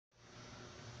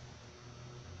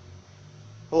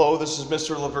Hello, this is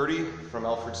Mr. Laverty from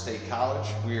Alfred State College.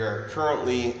 We are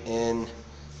currently in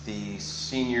the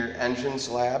senior engines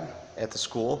lab at the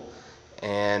school,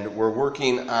 and we're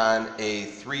working on a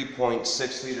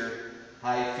 3.6 liter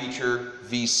high feature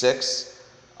V6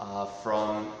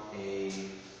 from a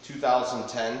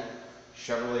 2010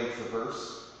 Chevrolet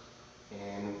Traverse.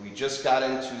 And we just got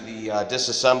into the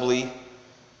disassembly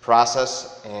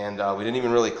process, and we didn't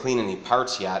even really clean any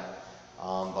parts yet.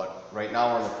 But right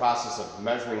now we're in the process of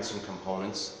measuring some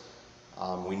components.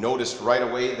 We noticed right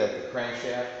away that the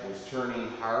crankshaft was turning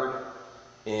hard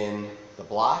in the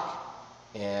block,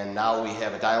 and now we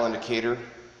have a dial indicator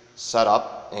set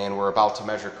up and we're about to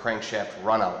measure crankshaft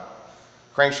run-out.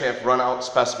 Crankshaft run-out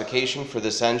specification for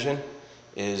this engine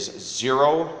is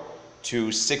 0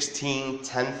 to 16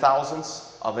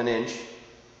 thousandths of an inch,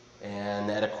 and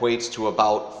that equates to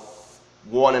about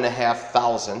 1.5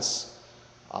 thousandths.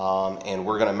 And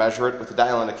we're going to measure it with the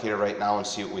dial indicator right now and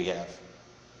see what we have.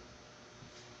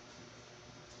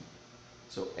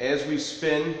 So as we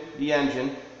spin the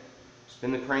engine,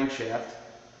 spin the crankshaft,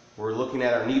 we're looking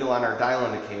at our needle on our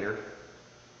dial indicator,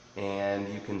 and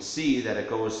you can see that it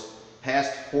goes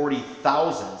past 40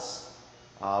 thousandths.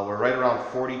 We're right around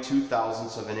 42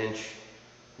 thousandths of an inch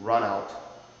run out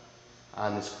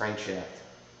on this crankshaft.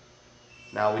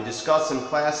 Now, we discuss in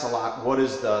class a lot what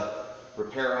is the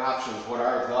repair options, what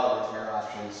are the repair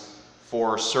options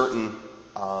for certain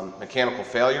mechanical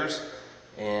failures.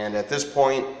 And at this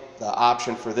point, the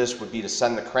option for this would be to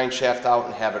send the crankshaft out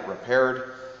and have it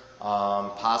repaired,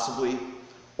 possibly,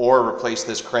 or replace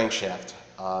this crankshaft.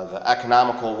 The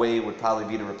economical way would probably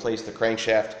be to replace the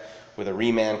crankshaft with a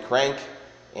reman crank,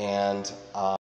 and